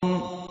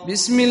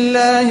بسم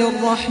الله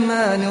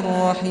الرحمن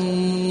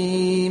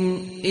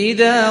الرحيم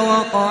إذا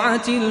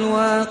وقعت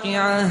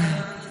الواقعة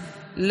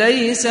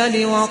ليس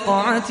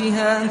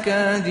لوقعتها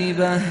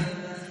كاذبة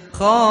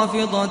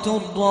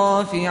خافضة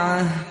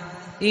رافعة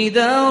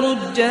إذا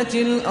رجت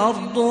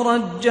الأرض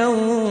رجا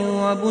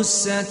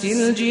وبست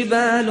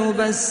الجبال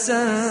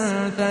بسا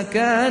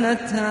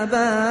فكانت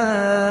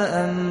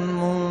هباء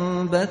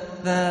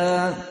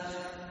منبثا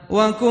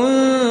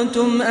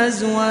وكنتم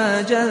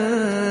أزواجا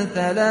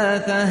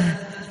ثلاثة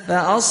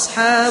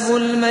فأصحاب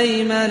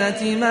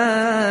الميمنة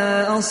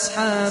ما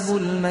أصحاب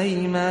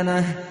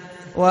الميمنة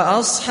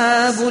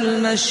وأصحاب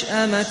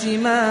المشأمة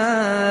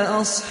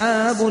ما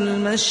أصحاب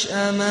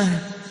المشأمة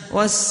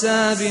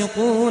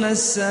والسابقون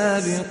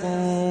السابقون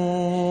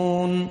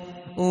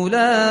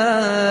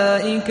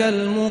أولئك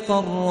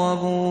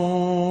المقربون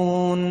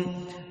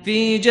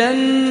في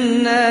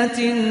جنات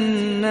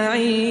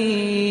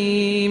النعيم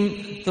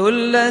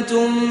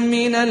ثلة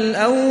من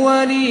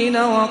الأولين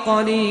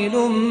وقليل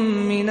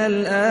من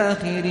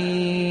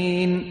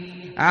الآخرين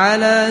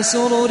على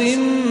سرر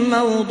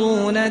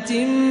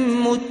موضونة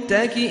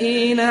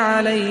متكئين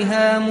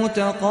عليها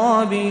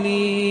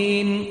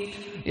متقابلين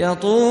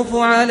يطوف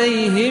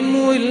عليهم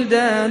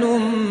ولدان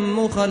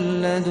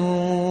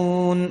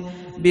مخلدون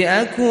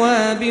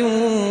بأكواب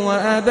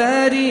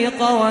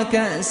وأباريق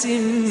وكأس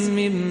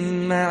من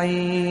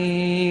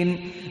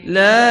معين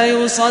لا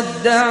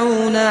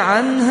يصدعون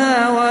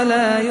عنها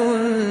ولا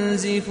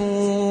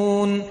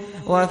ينزفون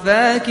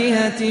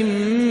وفاكهة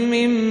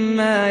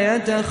مما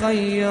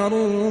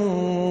يتخيرون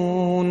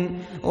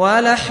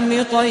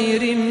ولحم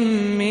طير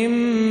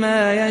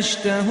مما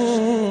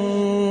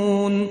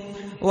يشتهون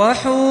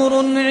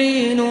وحور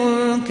عين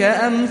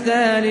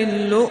كأمثال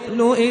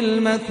اللؤلؤ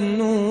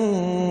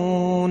المكنون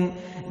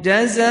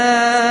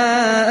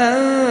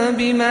جزاء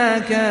بما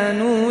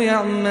كانوا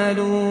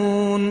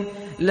يعملون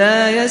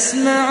لا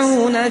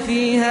يسمعون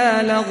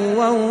فيها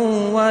لغوا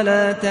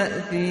ولا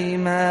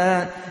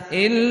تأثيما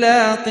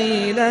إلا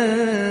قيلا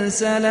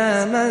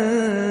سلاما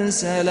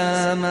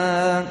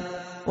سلاما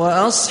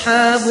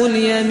وأصحاب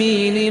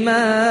اليمين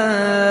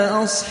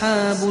ما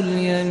أصحاب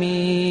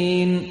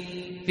اليمين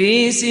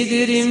في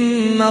سدر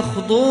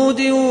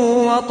مخضود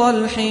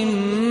وطلح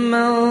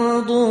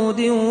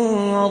منضود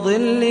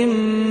وظل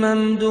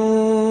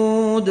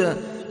ممدود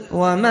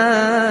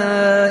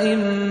وماء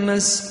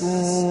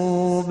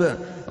مسكوب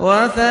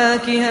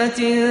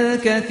وفاكهة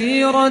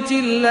كثيرة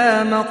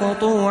لا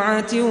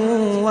مقطوعة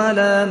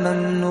ولا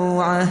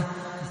ممنوعة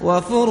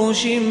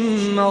وفرش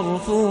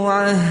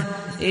مرفوعة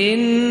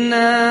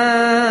إنا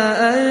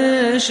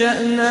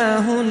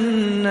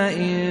أنشأناهن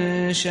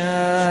إنشاء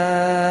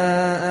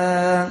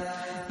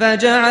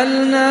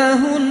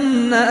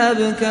فجعلناهن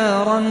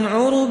أبكارا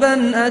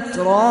عربا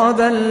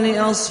أترابا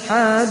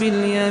لأصحاب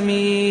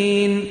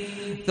اليمين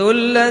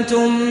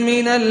ثلة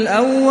من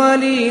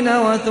الأولين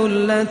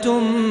وثلة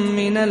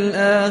من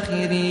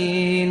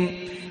الآخرين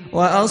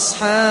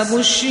وأصحاب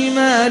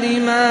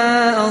الشمال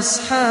ما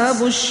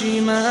أصحاب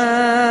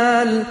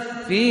الشمال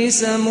في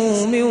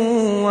سموم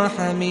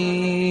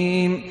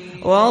وحميم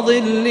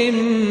وظل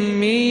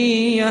من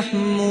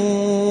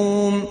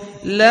يحموم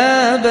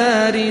لا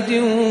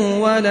بارد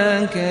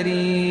ولا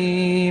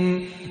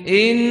كريم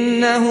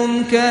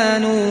إنهم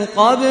كانوا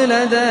قبل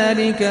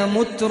ذلك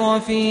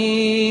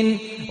مترفين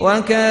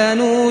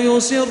وكانوا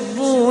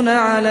يصرون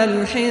على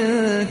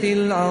الحنث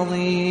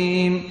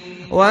العظيم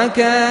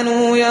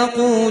وكانوا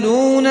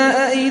يقولون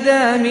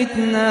أئذا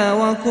متنا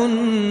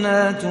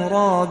وكنا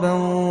ترابا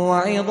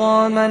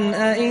وعظاما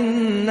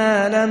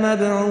أئنا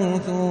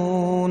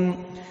لمبعوثون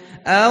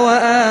أو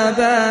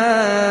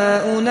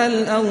آباؤنا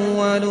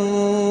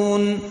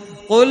الأولون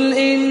قل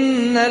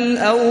إن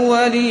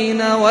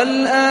الأولين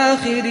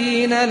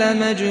والآخرين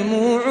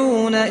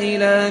لمجموعون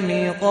إلى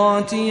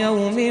ميقات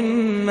يوم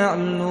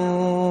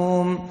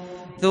معلوم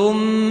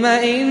ثم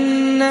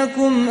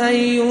إنكم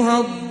أيها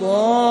الضالون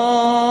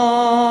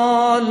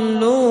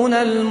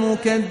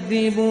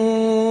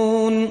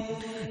المكذبون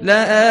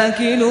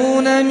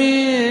لآكلون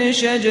من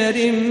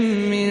شجر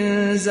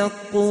من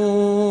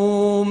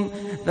زقوم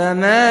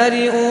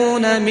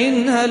فمالئون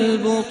منها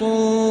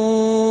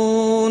البطون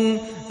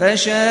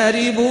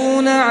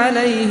فشاربون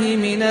عليه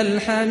من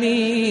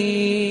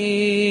الحميم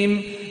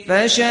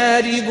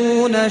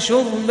فشاربون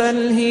شرب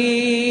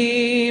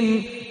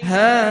الهيم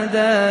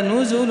هذا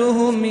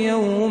نزلهم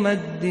يوم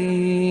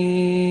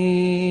الدين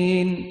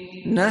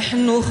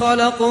نحن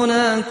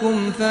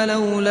خلقناكم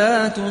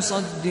فلولا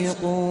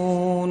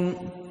تصدقون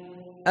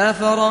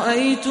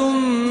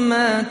أفرأيتم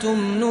ما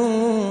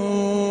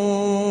تمنون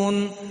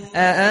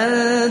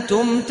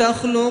أأنتم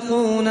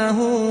تخلقونه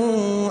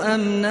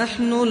أم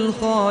نحن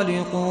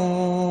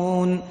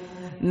الخالقون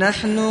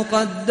نحن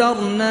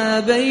قدرنا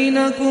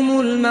بينكم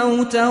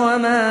الموت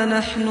وما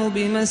نحن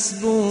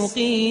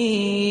بمسبوقين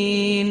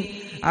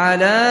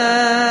على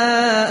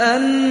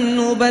أن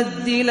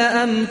نبدل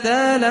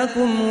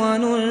أمثالكم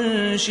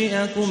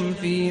وننشئكم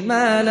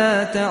فيما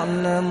لا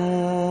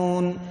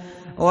تعلمون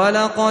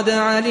ولقد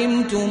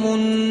علمتم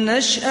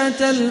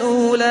النشأة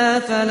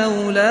الأولى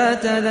فلولا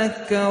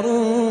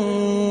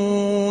تذكرون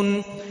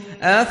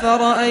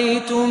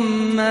أفرأيتم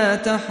ما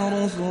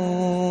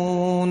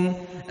تحرثون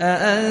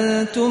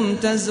أأنتم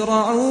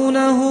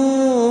تزرعونه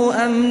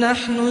أم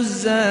نحن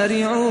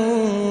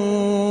الزارعون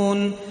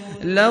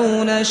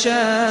لو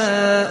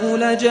نشاء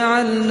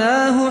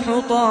لجعلناه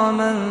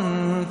حطاما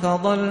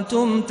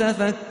فظلتم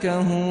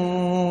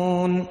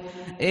تفكهون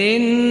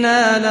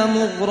إنا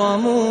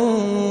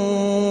لمغرمون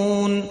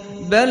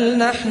بل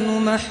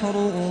نحن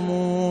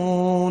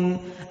محرومون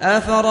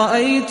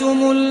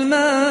أفرأيتم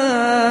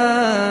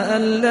الماء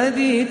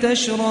الذي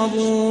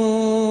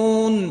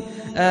تشربون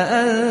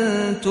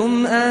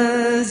أأنتم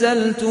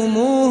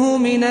أنزلتموه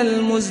من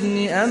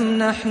المزن أم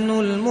نحن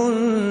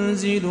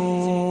المنزلون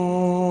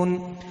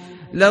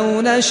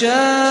لو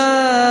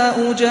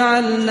نشاء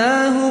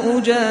جعلناه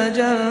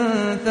أجاجا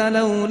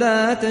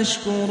فلولا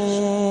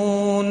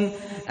تشكرون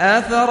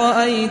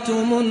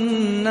أفرأيتم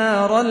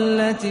النار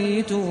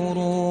التي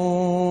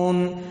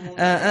تورون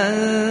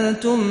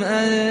أأنتم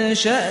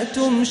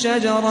أنشأتم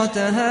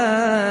شجرتها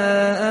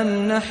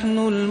أم نحن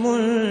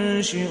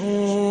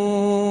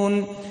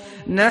المنشئون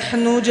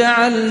نحن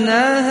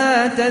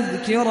جعلناها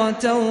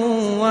تذكرة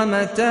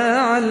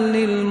ومتاعا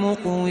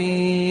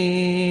للمقوين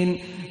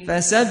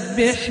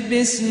فسبح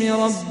باسم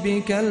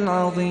ربك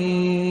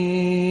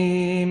العظيم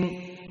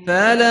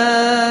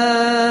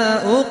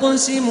فلا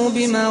أقسم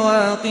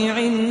بمواقع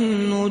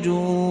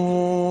النجوم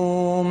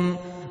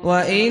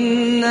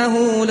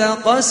وإنه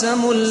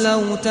لقسم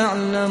لو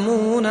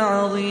تعلمون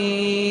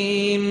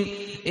عظيم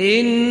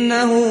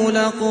إنه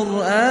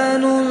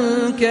لقرآن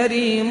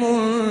كريم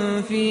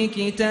في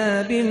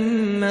كتاب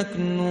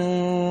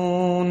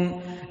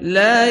مكنون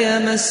لا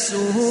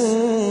يمسه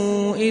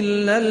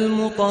إلا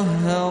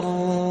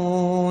المطهرون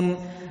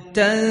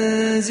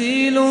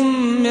تنزيل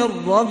من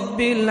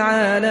رب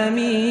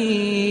العالمين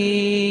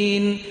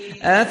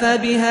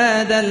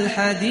أفبهذا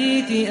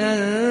الحديث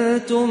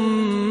أنتم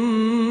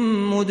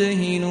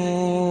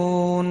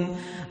مدهنون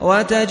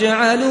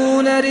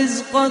وتجعلون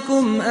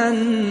رزقكم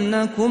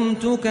أنكم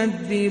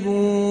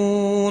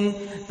تكذبون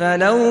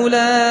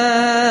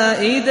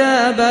فلولا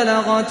إذا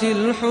بلغت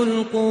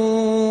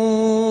الحلقوم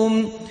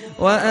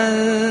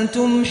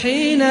وأنتم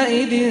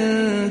حينئذ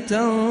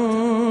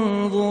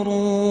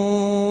تنظرون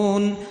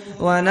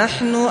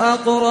ونحن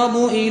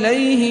أقرب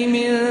إليه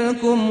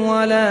منكم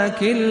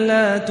ولكن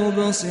لا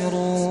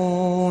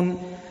تبصرون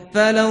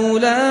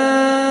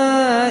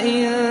فلولا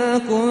إن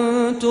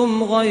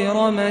كنتم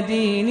غير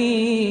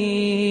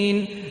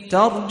مدينين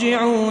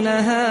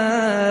ترجعونها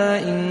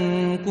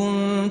إن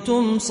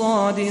كنتم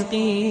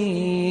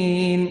صادقين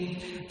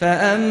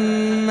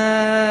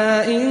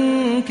فأما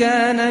إن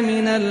كان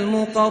من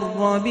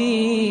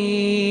المقربين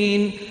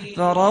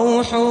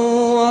فروح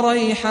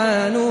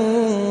وريحان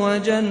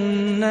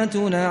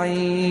وجنة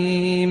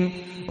نعيم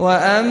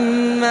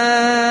وأما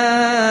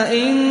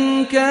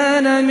إن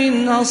كان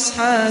من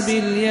أصحاب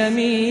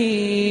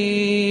اليمين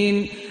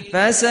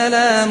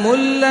فسلام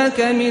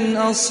لك من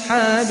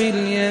أصحاب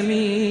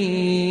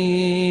اليمين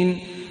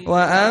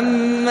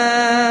وأما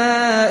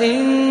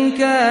إن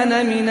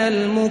كان من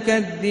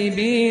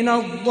المكذبين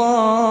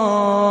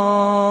الضالين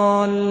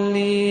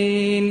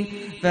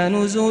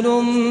فنزل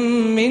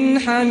من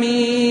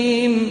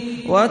حميم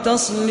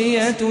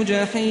وتصلية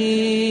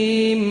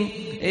جحيم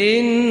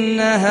إن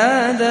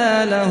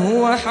هذا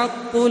لهو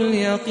حق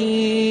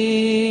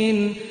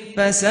اليقين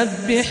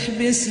فسبح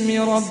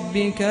باسم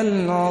ربك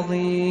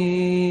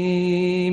العظيم